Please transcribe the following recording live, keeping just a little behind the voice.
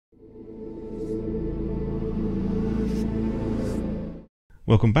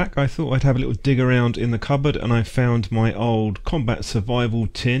Welcome back. I thought I'd have a little dig around in the cupboard and I found my old combat survival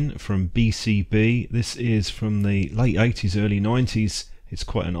tin from B.C.B. This is from the late 80s, early 90s. It's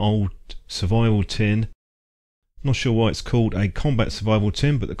quite an old survival tin. Not sure why it's called a combat survival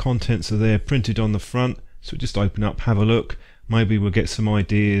tin, but the contents are there printed on the front. So just open up, have a look. Maybe we'll get some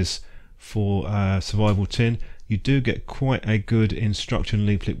ideas for survival tin. You do get quite a good instruction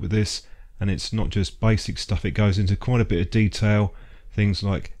leaflet with this, and it's not just basic stuff. It goes into quite a bit of detail. Things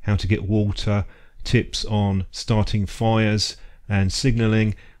like how to get water, tips on starting fires and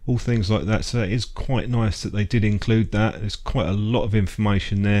signalling, all things like that. So it is quite nice that they did include that. There's quite a lot of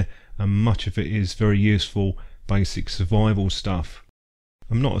information there, and much of it is very useful basic survival stuff.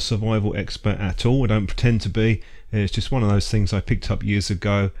 I'm not a survival expert at all. I don't pretend to be. It's just one of those things I picked up years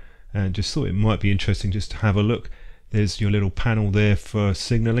ago and just thought it might be interesting just to have a look. There's your little panel there for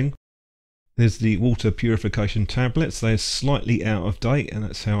signalling. There's the water purification tablets. They're slightly out of date, and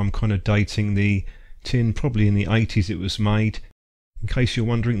that's how I'm kind of dating the tin. Probably in the 80s it was made. In case you're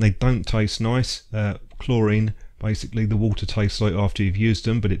wondering, they don't taste nice. Chlorine, basically the water tastes like after you've used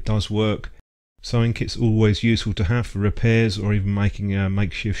them, but it does work. Sewing kit's always useful to have for repairs or even making a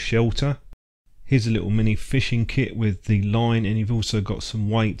makeshift shelter. Here's a little mini fishing kit with the line, and you've also got some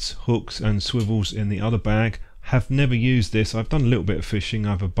weights, hooks and swivels in the other bag. Have never used this. I've done a little bit of fishing.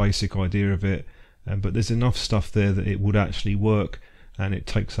 I have a basic idea of it, but there's enough stuff there that it would actually work, and it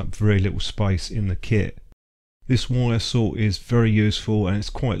takes up very little space in the kit. This wire saw is very useful, and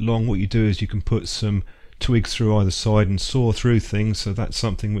it's quite long. What you do is you can put some twigs through either side and saw through things, so that's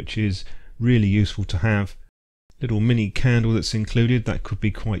something which is really useful to have. Little mini candle that's included, that could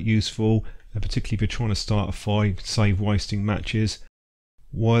be quite useful, particularly if you're trying to start a fire, save wasting matches.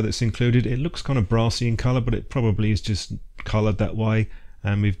 Wire that's included, it looks kind of brassy in colour, but it probably is just coloured that way.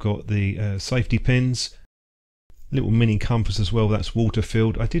 And we've got the safety pins, little mini compass as well, that's water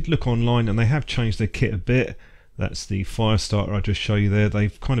filled. I did look online and they have changed their kit a bit. That's the fire starter I just show you there.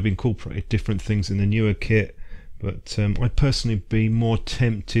 They've kind of incorporated different things in the newer kit, but I'd personally be more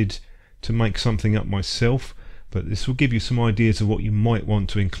tempted to make something up myself, but this will give you some ideas of what you might want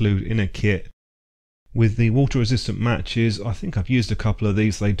to include in a kit. With the water resistant matches, I think I've used a couple of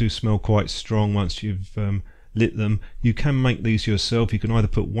these. They do smell quite strong once you've lit them. You can make these yourself. You can either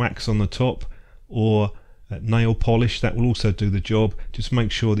put wax on the top or nail polish. That will also do the job. Just make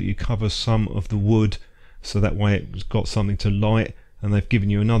sure that you cover some of the wood so that way it's got something to light, and they've given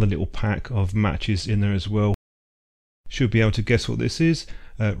you another little pack of matches in there as well. Should be able to guess what this is.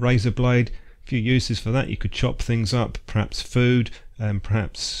 Razor blade. If you use this for that, you could chop things up, perhaps food, and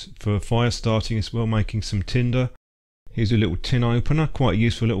perhaps for fire starting as well, making some tinder. Here's a little tin opener, quite a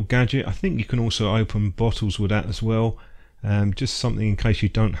useful little gadget. I think you can also open bottles with that as well. Just something in case you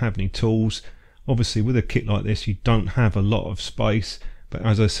don't have any tools. Obviously with a kit like this you don't have a lot of space, but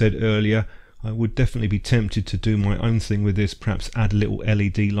as I said earlier, I would definitely be tempted to do my own thing with this, perhaps add a little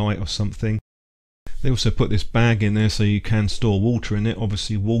LED light or something. They also put this bag in there so you can store water in it.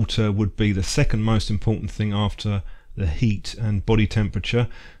 Obviously water would be the second most important thing after the heat and body temperature,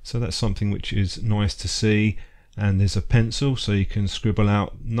 so that's something which is nice to see. And there's a pencil so you can scribble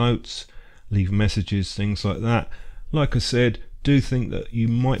out notes, leave messages, things like that. Like I said, do think that you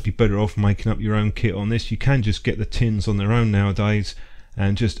might be better off making up your own kit on this. You can just get the tins on their own nowadays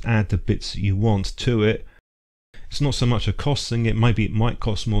and just add the bits that you want to it. It's not so much a cost thing. It might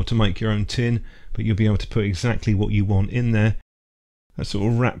cost more to make your own tin, but you'll be able to put exactly what you want in there. That sort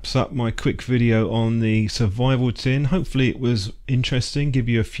of wraps up my quick video on the survival tin. Hopefully it was interesting, give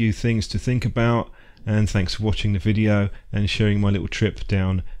you a few things to think about, and thanks for watching the video and sharing my little trip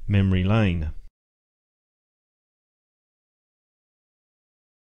down memory lane.